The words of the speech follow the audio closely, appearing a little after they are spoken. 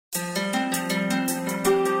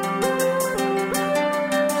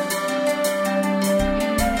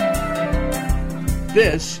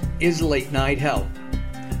This is Late Night Health.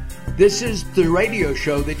 This is the radio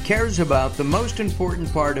show that cares about the most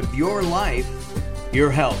important part of your life, your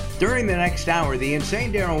health. During the next hour, the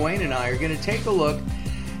insane Darrell and I are going to take a look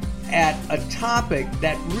at a topic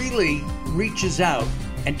that really reaches out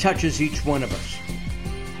and touches each one of us.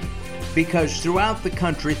 Because throughout the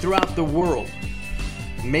country, throughout the world,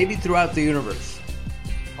 maybe throughout the universe,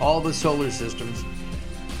 all the solar systems,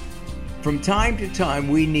 from time to time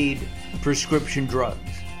we need prescription drugs.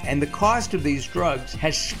 And the cost of these drugs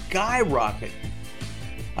has skyrocketed.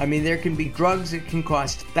 I mean, there can be drugs that can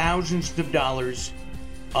cost thousands of dollars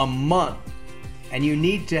a month, and you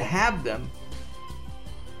need to have them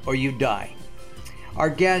or you die. Our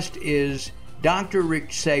guest is Dr. Rick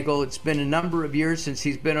Sagall. It's been a number of years since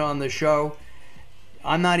he's been on the show.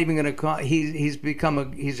 I'm not even going to call. He's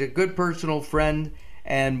a good personal friend,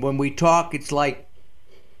 and when we talk, it's like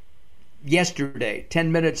yesterday.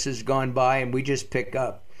 10 minutes has gone by, and we just pick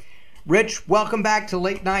up. Rich, welcome back to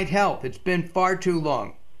Late Night Health. It's been far too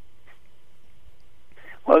long.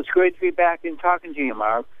 Well, it's great to be back and talking to you,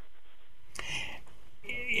 Mark.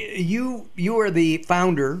 You are the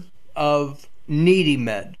founder of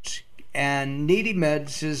NeedyMeds, and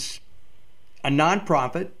NeedyMeds is a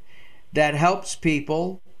nonprofit that helps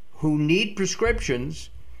people who need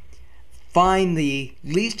prescriptions find the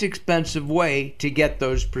least expensive way to get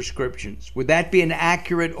those prescriptions. Would that be an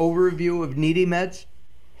accurate overview of NeedyMeds?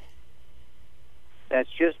 That's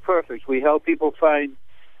just perfect. We help people find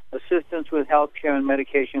assistance with health care and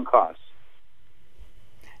medication costs.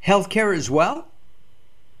 Health care as well?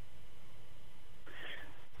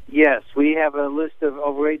 Yes, we have a list of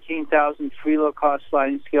over 18,000 free low-cost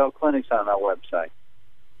sliding scale clinics on our website.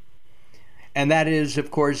 And that is,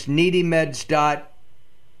 of course, NeedyMeds.org?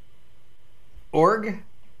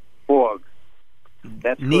 Org.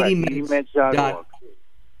 That's correct, NeedyMeds.org.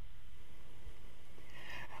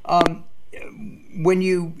 When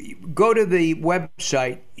you go to the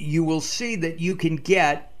website, you will see that you can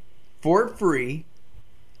get, for free,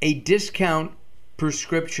 a discount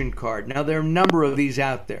prescription card. Now, there are a number of these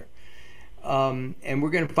out there. And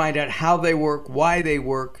we're going to find out how they work, why they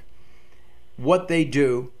work, what they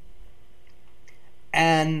do,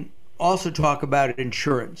 and also talk about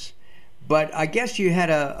insurance. But I guess you had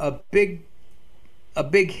a big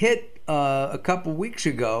hit a couple weeks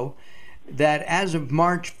ago that as of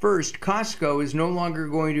March 1st, Costco is no longer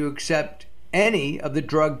going to accept any of the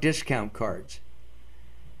drug discount cards.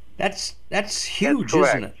 That's huge,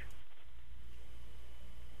 isn't it?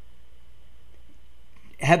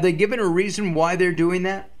 Have they given a reason why they're doing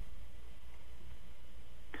that?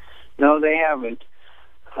 No, they haven't.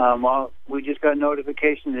 We just got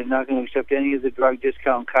notification they're not going to accept any of the drug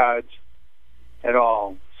discount cards at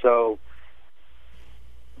all. So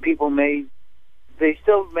people they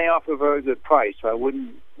still may offer a very good price, so I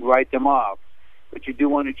wouldn't write them off. But you do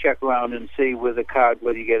want to check around and see with a card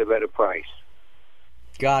whether you get a better price.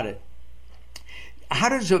 Got it. How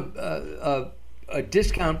does a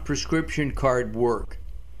discount prescription card work?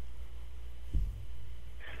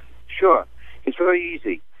 Sure. It's very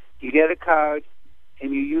easy. You get a card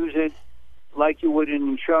and you use it like you would an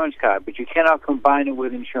insurance card, but you cannot combine it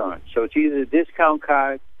with insurance. So it's either a discount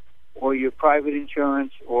card or your private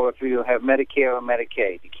insurance, or if you have Medicare or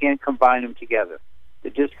Medicaid. You can't combine them together. The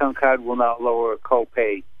discount card will not lower a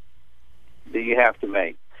copay that you have to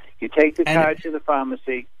make. You take the card to the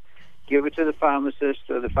pharmacy, give it to the pharmacist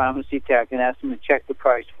or the pharmacy tech, and ask them to check the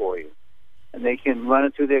price for you. And they can run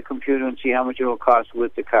it through their computer and see how much it will cost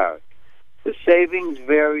with the card. The savings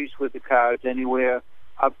varies with the cards, anywhere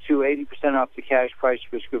up to 80% off the cash price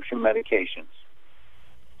prescription medications.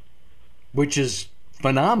 Which is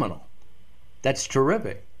phenomenal. That's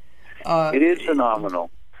terrific. It is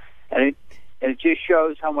phenomenal. And it just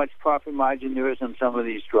shows how much profit margin there is on some of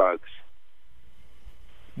these drugs.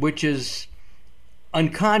 Which is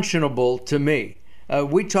unconscionable to me.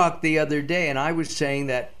 We talked the other day, and I was saying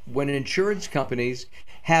that when insurance companies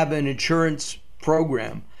have an insurance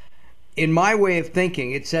program, in my way of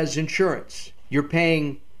thinking, it says insurance. You're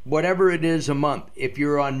paying whatever it is a month. If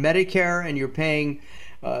you're on Medicare and you're paying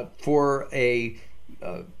for a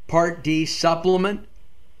Part D supplement,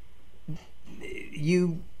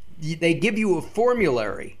 they give you a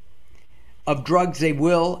formulary of drugs they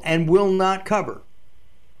will and will not cover.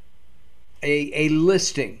 A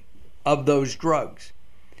listing of those drugs.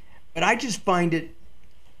 But I just find it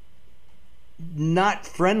not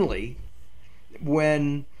friendly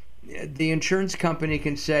when the insurance company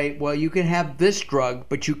can say, well, you can have this drug,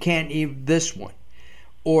 but you can't eat this one.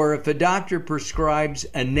 Or if a doctor prescribes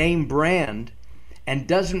a name brand and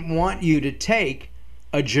doesn't want you to take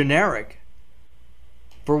a generic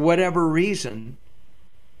for whatever reason,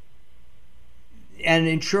 and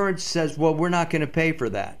insurance says, well, we're not going to pay for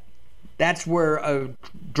that. That's where a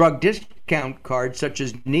drug discount card such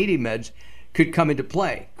as NeedyMeds could come into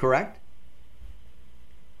play, correct?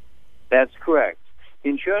 That's correct. The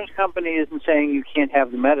insurance company isn't saying you can't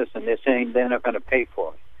have the medicine. They're saying they're not going to pay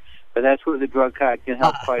for it. But that's where the drug card can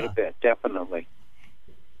help quite a bit, definitely.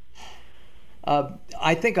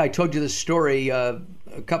 I think I told you this story a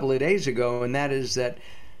couple of days ago, and that is that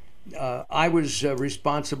I was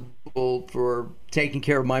responsible for taking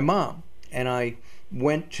care of my mom, and I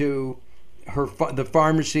went to the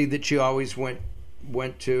pharmacy that she always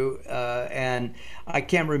went to, and I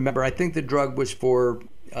can't remember. I think the drug was for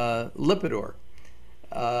Lipitor,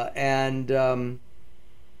 and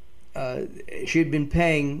she had been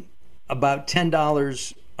paying about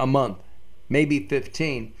 $10 a month, maybe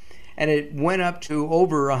 $15, and it went up to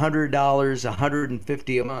over $100,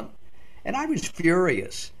 $150 a month, and I was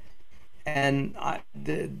furious. And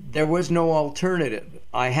there was no alternative.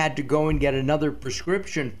 I had to go and get another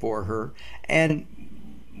prescription for her, and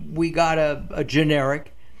we got a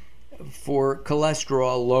generic for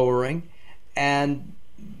cholesterol lowering, and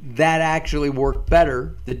that actually worked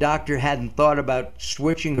better. The doctor hadn't thought about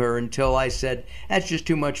switching her until I said, that's just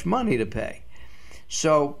too much money to pay.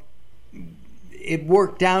 So it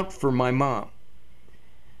worked out for my mom.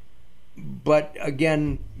 But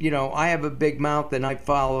again, I have a big mouth and I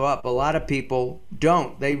follow up. A lot of people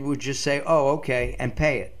don't. They would just say, oh, okay, and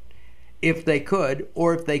pay it. If they could,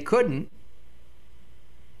 or if they couldn't,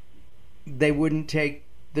 they wouldn't take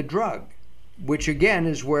the drug, which again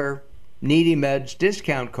is where NeedyMeds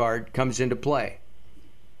discount card comes into play.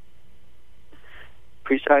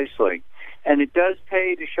 Precisely. And it does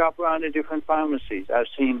pay to shop around at different pharmacies. I've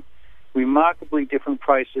seen remarkably different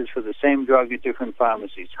prices for the same drug at different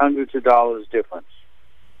pharmacies, hundreds of dollars difference.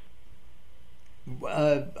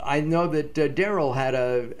 I know that Darrell had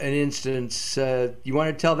an instance. You want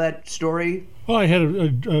to tell that story? Well, I had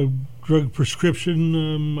a drug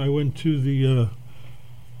prescription. I went to the,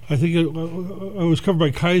 I think I was covered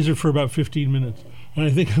by Kaiser for about 15 minutes. And I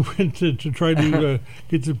think I went to try to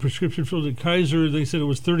get the prescription filled at Kaiser. They said it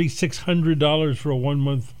was $3,600 for a 1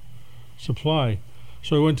 month supply.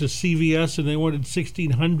 So I went to CVS and they wanted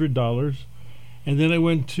 $1,600. And then I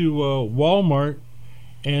went to Walmart,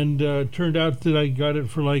 and turned out that I got it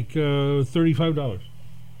for like $35.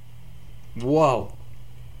 Whoa.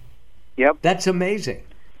 Yep. That's amazing.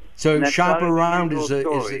 So shop around is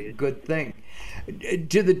a good thing.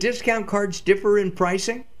 Do the discount cards differ in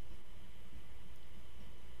pricing?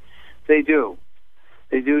 They do.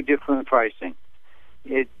 They do differ in pricing.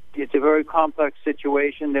 It's a very complex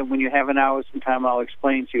situation that when you have an hour sometime I'll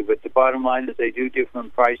explain to you, but the bottom line is they do differ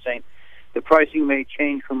in pricing. The pricing may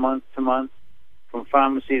change from month to month, from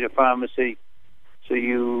pharmacy to pharmacy, so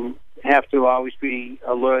you have to always be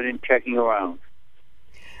alert and checking around.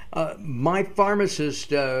 My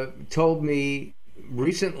pharmacist told me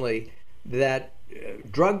recently that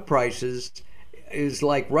drug prices is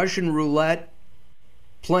like Russian roulette,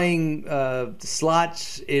 playing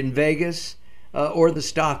slots in Vegas, or the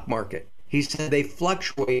stock market. He said they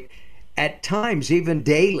fluctuate at times, even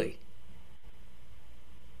daily.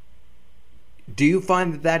 Do you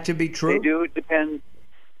find that to be true? They do. It depends.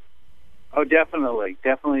 Oh, definitely.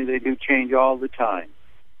 Definitely they do change all the time.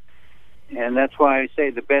 And that's why I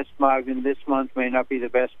say the best bargain this month may not be the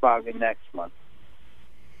best bargain next month.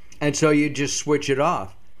 And so you just switch it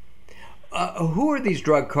off. Who are these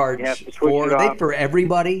drug cards for? Are they for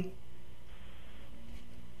everybody?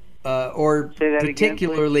 Or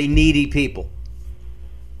particularly needy people?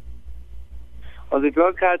 Well, the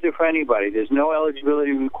drug cards are for anybody. There's no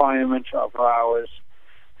eligibility requirements of ours.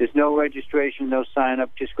 There's no registration, no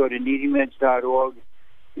sign-up. Just go to NeedyMeds.org.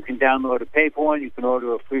 You can download a paper one. You can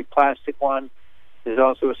order a free plastic one. There's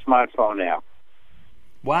also a smartphone app.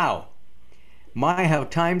 Wow. My, how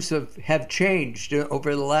times have changed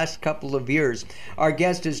over the last couple of years. Our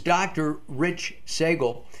guest is Dr. Rich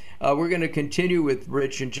Sagall. We're going to continue with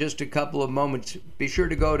Rich in just a couple of moments. Be sure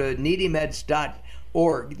to go to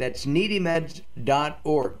NeedyMeds.org. That's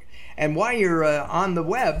NeedyMeds.org. And while you're on the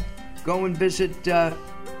web, go and visit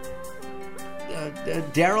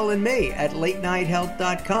Darrell and me at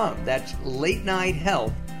LateNightHealth.com. That's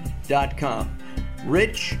LateNightHealth.com.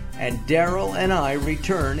 Rich and Darrell and I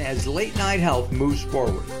return as Late Night Health moves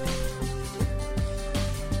forward.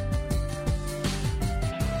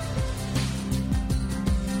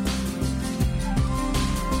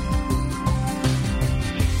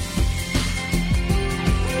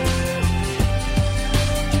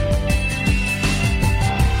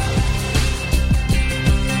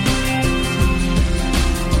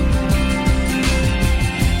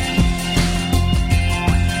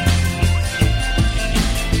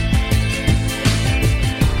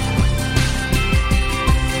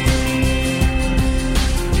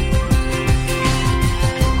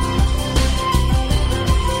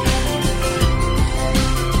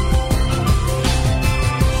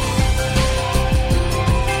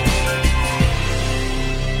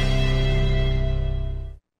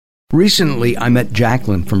 Recently, I met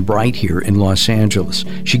Jacqueline from Bright here in Los Angeles.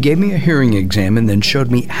 She gave me a hearing exam and then showed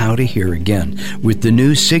me how to hear again with the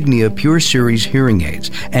new Signia Pure Series hearing aids,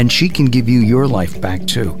 and she can give you your life back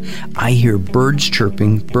too. I hear birds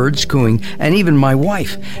chirping, birds cooing, and even my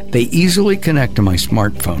wife. They easily connect to my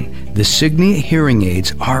smartphone. The Signia hearing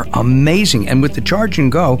aids are amazing, and with the charge and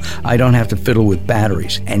go, I don't have to fiddle with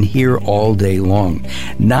batteries and hear all day long.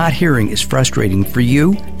 Not hearing is frustrating for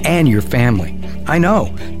you and your family. I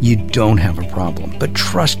know you don't have a problem, but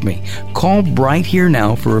trust me, call Bright Here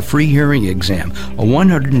now for a free hearing exam, a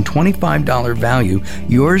 $125 value,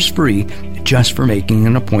 yours free, just for making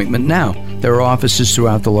an appointment now. There are offices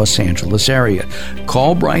throughout the Los Angeles area.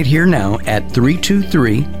 Call Bright Here now at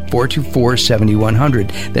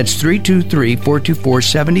 323-424-7100. That's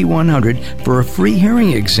 323-424-7100 for a free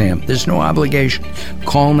hearing exam. There's no obligation.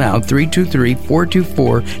 Call now,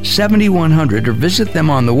 323-424-7100, or visit them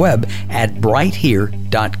on the web at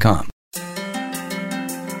brighthere.com.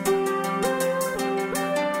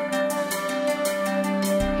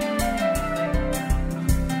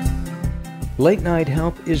 Late Night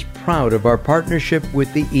Health is proud of our partnership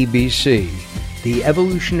with the EBC, the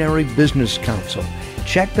Evolutionary Business Council.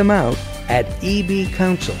 Check them out at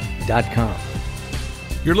ebcouncil.com.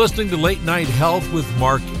 You're listening to Late Night Health with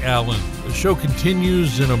Mark Alyn. The show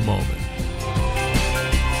continues in a moment.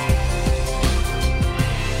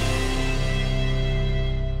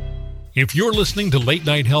 If you're listening to Late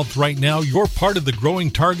Night Health right now, you're part of the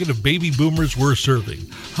growing target of baby boomers we're serving.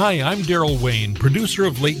 Hi, I'm Darrell Wayne, producer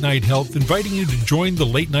of Late Night Health, inviting you to join the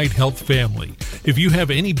Late Night Health family. If you have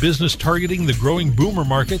any business targeting the growing boomer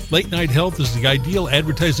market, Late Night Health is the ideal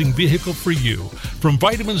advertising vehicle for you. From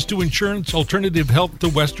vitamins to insurance, alternative health to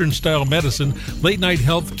Western-style medicine, Late Night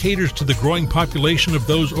Health caters to the growing population of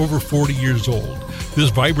those over 40 years old. This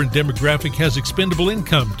vibrant demographic has expendable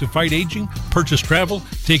income to fight aging, purchase travel,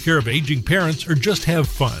 take care of aging parents, or just have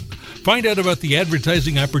fun. Find out about the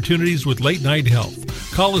advertising opportunities with Late Night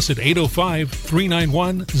Health. Call us at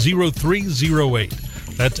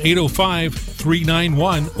 805-391-0308. That's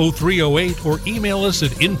 805-391-0308, or email us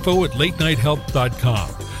at info@latenighthealth.com.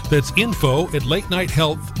 That's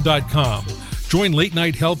info@latenighthealth.com. Join Late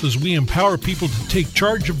Night Health as we empower people to take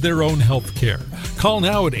charge of their own health care. Call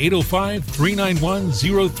now at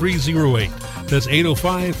 805-391-0308. That's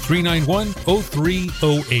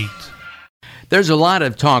 805-391-0308. There's a lot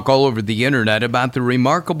of talk all over the internet about the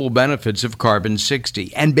remarkable benefits of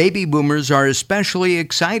Carbon-60, and baby boomers are especially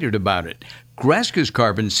excited about it. Greska's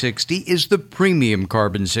Carbon-60 is the premium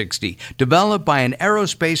Carbon-60, developed by an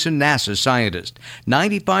aerospace and NASA scientist.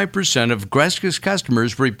 95% of Greska's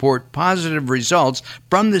customers report positive results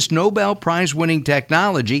from this Nobel Prize-winning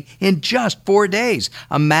technology in just 4 days.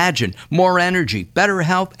 Imagine more energy, better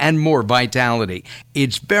health, and more vitality.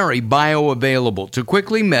 It's very bioavailable to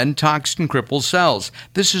quickly mend toxin-crippled cells.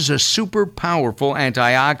 This is a super powerful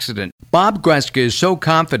antioxidant. Bob Greska is so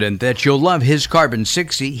confident that you'll love his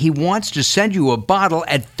Carbon-60, he wants to send you a bottle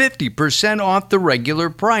at 50% off the regular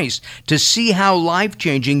price to see how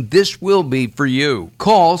life-changing this will be for you.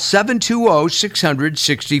 Call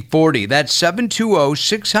 720-600-6040. That's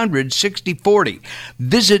 720-600-6040.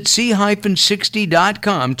 Visit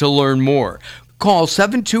c-60.com to learn more. Call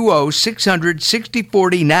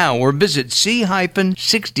 720-600-6040 now, or visit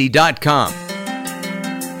c-60.com.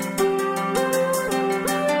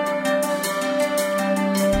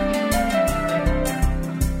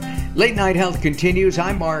 Late Night Health continues.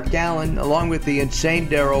 I'm Mark Alyn, along with the insane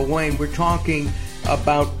Darrell Wayne. We're talking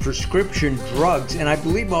about prescription drugs, and I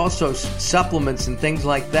believe also supplements and things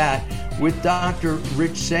like that, with Dr.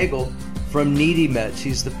 Rich Sagall from NeedyMeds.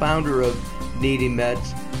 He's the founder of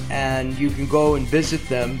NeedyMeds, and you can go and visit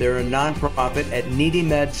them. They're a nonprofit at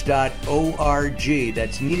needymeds.org.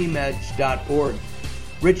 That's needymeds.org.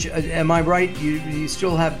 Rich, am I right? You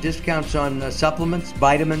still have discounts on supplements,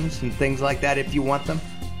 vitamins, and things like that if you want them?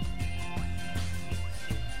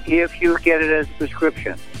 If you get it as a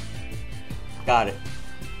prescription. Got it.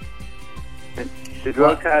 The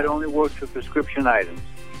drug card only works for prescription items.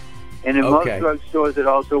 And in most drugstores, it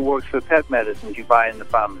also works for pet medicines you buy in the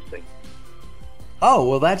pharmacy. Oh,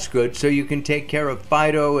 well, that's good. So you can take care of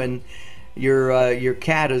Fido and your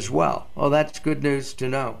cat as well. Oh, that's good news to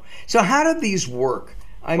know. So how do these work?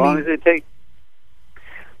 Well,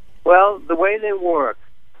 the way they work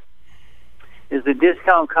is the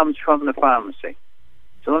discount comes from the pharmacy.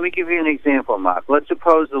 So let me give you an example, Mark. Let's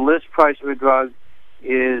suppose the list price of a drug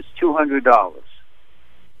is $200.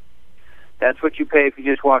 That's what you pay if you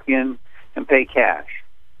just walk in and pay cash.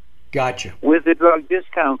 Gotcha. With the drug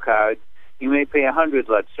discount card, you may pay $100,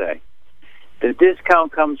 let's say. The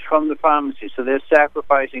discount comes from the pharmacy, so they're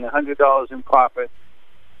sacrificing $100 in profit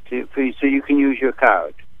so you can use your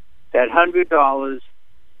card. That $100,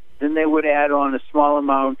 then they would add on a small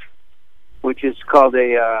amount, which is called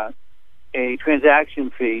a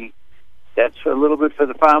transaction fee. That's a little bit for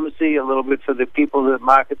the pharmacy, a little bit for the people that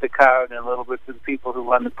market the card, and a little bit for the people who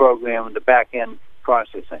run the program and the back-end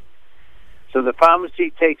processing. So the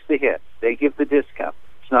pharmacy takes the hit. They give the discount.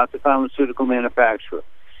 It's not the pharmaceutical manufacturer.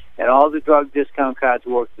 And all the drug discount cards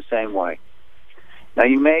work the same way. Now,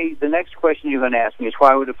 the next question you're going to ask me is,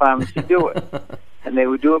 why would a pharmacy do it? And they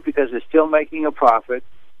would do it because they're still making a profit.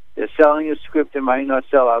 They're selling a script that might not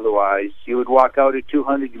sell otherwise. You would walk out at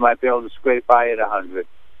 $200, you might be able to scrape by at $100.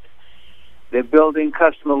 They're building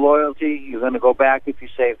customer loyalty. You're going to go back if you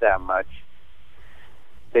save that much.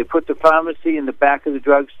 They put the pharmacy in the back of the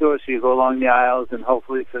drugstore, so you go along the aisles, and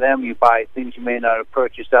hopefully for them you buy things you may not have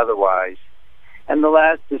purchased otherwise. And the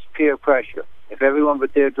last is peer pressure. If everyone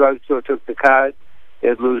but their drugstore took the card,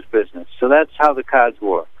 they'd lose business. So that's how the cards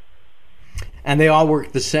work. And they all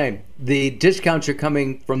work the same. The discounts are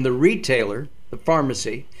coming from the retailer, the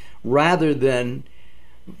pharmacy, rather than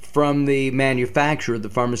from the manufacturer, the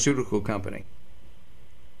pharmaceutical company.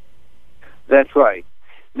 That's right.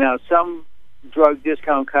 Now, some drug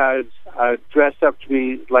discount cards are dressed up to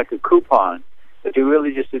be like a coupon, but they're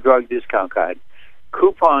really just a drug discount card.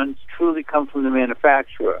 Coupons truly come from the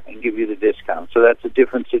manufacturer and give you the discount, so that's a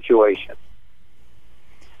different situation.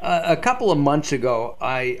 A couple of months ago,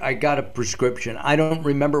 I got a prescription. I don't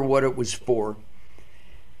remember what it was for.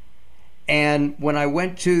 And when I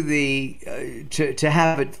went to to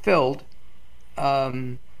have it filled,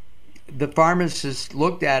 the pharmacist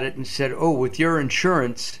looked at it and said, "Oh, with your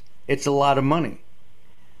insurance, it's a lot of money."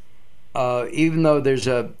 Even though there's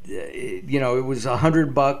it was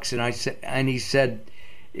 $100, and he said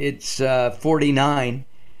it's 49,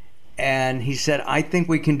 and he said, "I think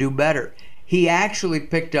we can do better." He actually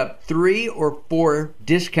picked up 3 or 4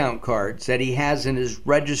 discount cards that he has in his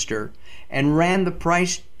register and ran the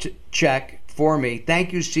price check for me.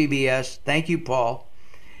 Thank you, CBS. Thank you, Paul,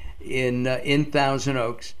 in Thousand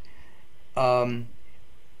Oaks.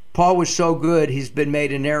 Paul was so good, he's been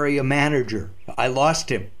made an area manager. I lost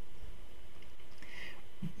him.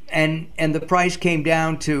 And the price came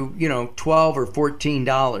down to, $12 or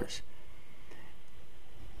 $14.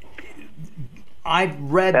 I've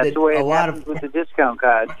read That's that the way a it lot happens of with the discount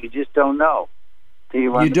cards. You just don't know till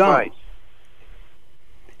you run the don't. price.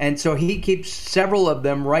 And so he keeps several of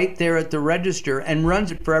them right there at the register and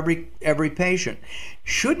runs it for every patient.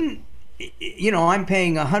 Shouldn't, I'm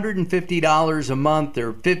paying $150 a month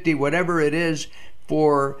or $50, whatever it is,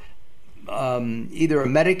 for either a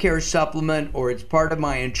Medicare supplement or it's part of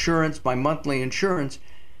my insurance, my monthly insurance.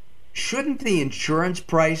 Shouldn't the insurance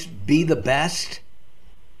price be the best?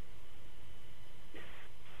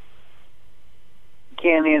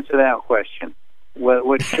 Can't answer that question.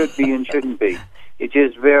 What should be and shouldn't be. It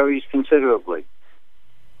just varies considerably.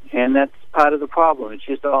 And that's part of the problem. It's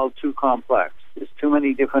just all too complex. There's too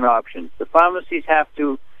many different options. The pharmacies have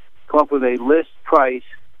to come up with a list price,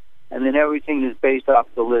 and then everything is based off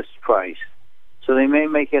the list price. So they may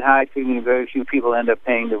make it high, figuring very few people end up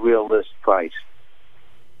paying the real list price.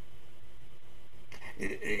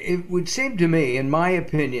 It would seem to me, in my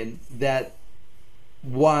opinion, that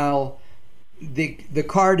while the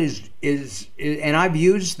card is and I've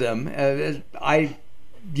used them. I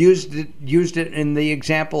used it in the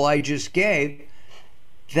example I just gave.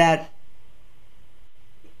 That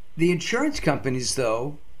the insurance companies,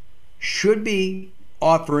 though, should be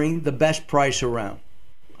offering the best price around.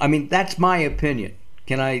 I mean, that's my opinion.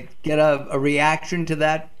 Can I get a reaction to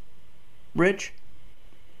that, Rich?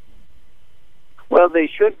 Well, they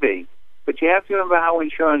should be. But you have to remember how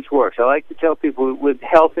insurance works. I like to tell people with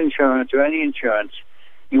health insurance or any insurance,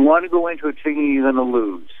 you want to go into it thinking you're going to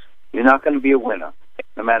lose. You're not going to be a winner,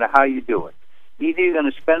 no matter how you do it. Either you're going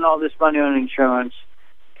to spend all this money on insurance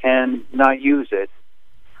and not use it,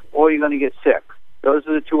 or you're going to get sick. Those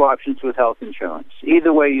are the two options with health insurance.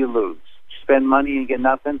 Either way, you lose. Spend money and get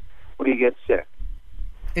nothing, or you get sick.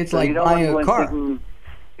 It's so like buying a car. You're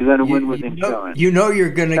going to win with insurance. You're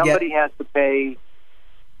going to get... Somebody has to pay...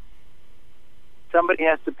 Somebody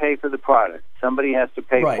has to pay for the product. Somebody has to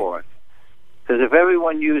pay for it. Because if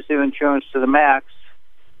everyone used their insurance to the max,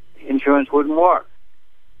 insurance wouldn't work.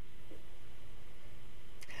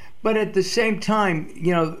 But at the same time,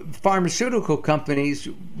 pharmaceutical companies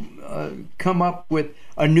come up with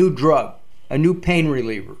a new drug, a new pain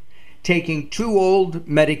reliever, taking 2 old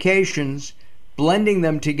medications, blending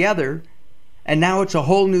them together, and now it's a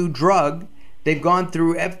whole new drug. They've gone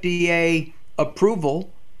through FDA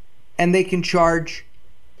approval, and they can charge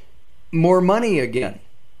more money again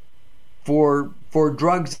for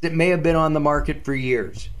drugs that may have been on the market for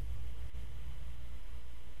years.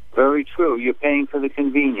 Very true. You're paying for the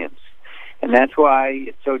convenience. And that's why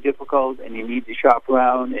it's so difficult, and you need to shop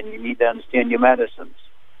around, and you need to understand your medicines.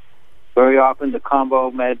 Very often the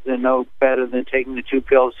combo meds are no better than taking the 2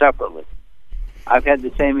 pills separately. I've had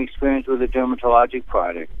the same experience with a dermatologic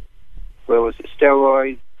product, where it was a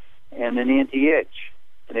steroid and an anti-itch.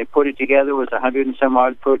 And they put it together, it was $100 and some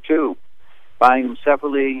odd per tube. Buying them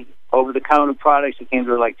separately, over-the-counter products, it came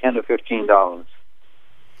to like $10 or $15.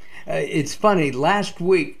 It's funny, last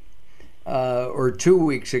week or 2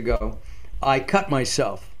 weeks ago, I cut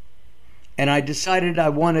myself, and I decided I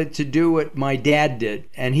wanted to do what my dad did,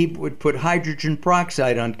 and he would put hydrogen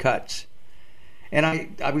peroxide on cuts. And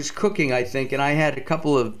I was cooking, I think, and I had a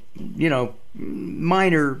couple of,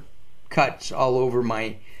 minor cuts all over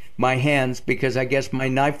my hands because I guess my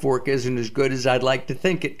knife fork isn't as good as I'd like to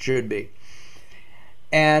think it should be.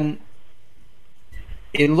 And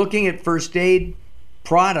in looking at first aid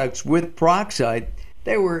products with peroxide,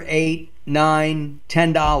 they were $8, $9,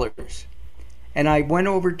 $10. And I went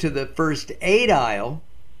over to the first aid aisle,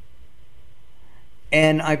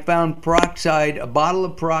 and I found peroxide, a bottle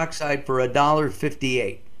of peroxide for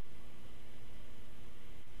 $1.58.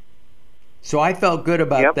 So I felt good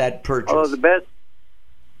about that purchase. Oh, the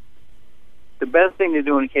best thing to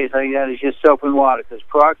do in a case like that is just soap and water, because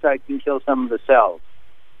peroxide can kill some of the cells.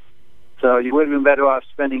 So you would have been better off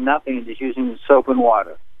spending nothing and just using soap and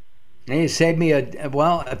water. And you saved me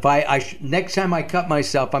if next time I cut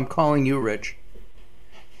myself, I'm calling you, Rich.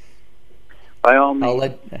 By all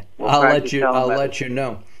means, I'll let you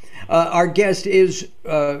know. Our guest is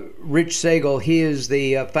Rich Sagall. He is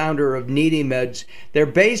the founder of NeedyMeds. They're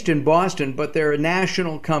based in Boston, but they're a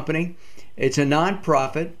national company. It's a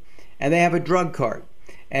nonprofit, and they have a drug card.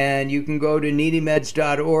 And you can go to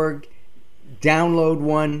NeedyMeds.org, download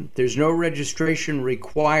one. There's no registration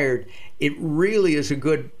required. It really is a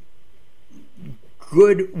good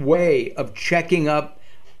way of checking up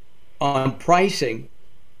on pricing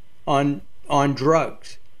on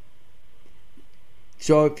drugs.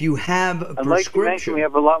 So if you have a prescription... Like you mentioned, we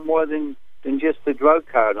have a lot more than just the drug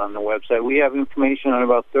card on the website. We have information on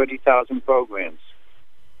about 30,000 programs.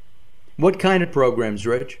 What kind of programs,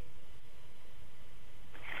 Rich?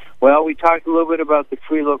 Well, we talked a little bit about the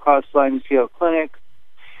free low-cost sliding scale clinic.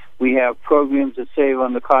 We have programs that save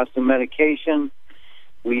on the cost of medication.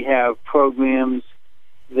 We have programs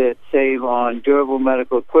that save on durable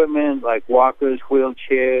medical equipment like walkers,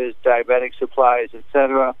 wheelchairs, diabetic supplies,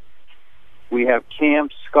 etc. We have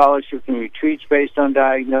camps, scholarships, and retreats based on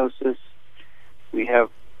diagnosis. We have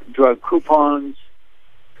drug coupons.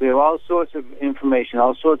 We have all sorts of information,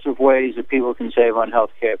 all sorts of ways that people can save on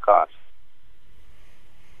healthcare costs.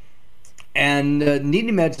 And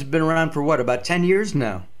NeedyMeds has been around for what, about 10 years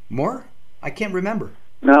now? More? I can't remember.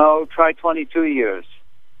 No, try 22 years.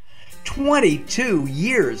 22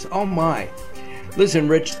 years. Oh, my. Listen,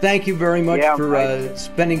 Rich, thank you very much for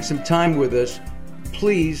spending some time with us.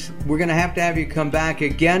 Please, we're going to have you come back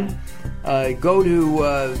again. Go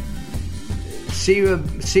to see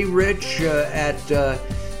Rich at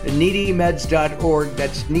NeedyMeds.org.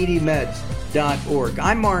 That's NeedyMeds.org.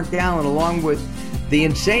 I'm Mark Alyn, along with the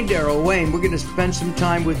insane Darrell Wayne. We're going to spend some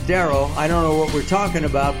time with Darrell. I don't know what we're talking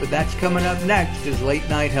about, but that's coming up next as Late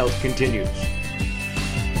Night Health continues.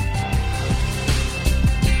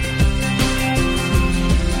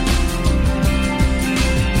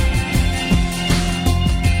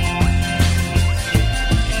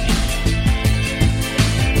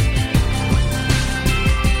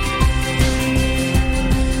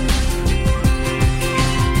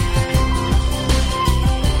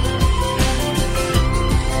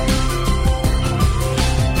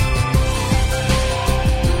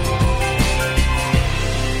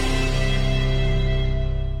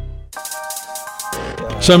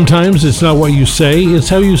 Sometimes it's not what you say, it's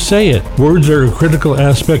how you say it. Words are a critical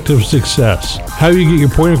aspect of success. How you get your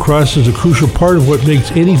point across is a crucial part of what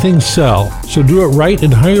makes anything sell. So do it right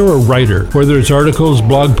and hire a writer. Whether it's articles,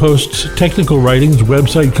 blog posts, technical writings,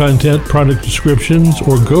 website content, product descriptions,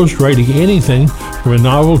 or ghostwriting anything from a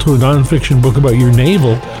novel to a nonfiction book about your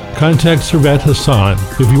navel, contact Servet Hassan.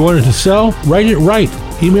 If you want it to sell, write it right.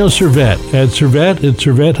 Email Servet at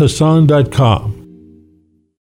servet@servethassan.com.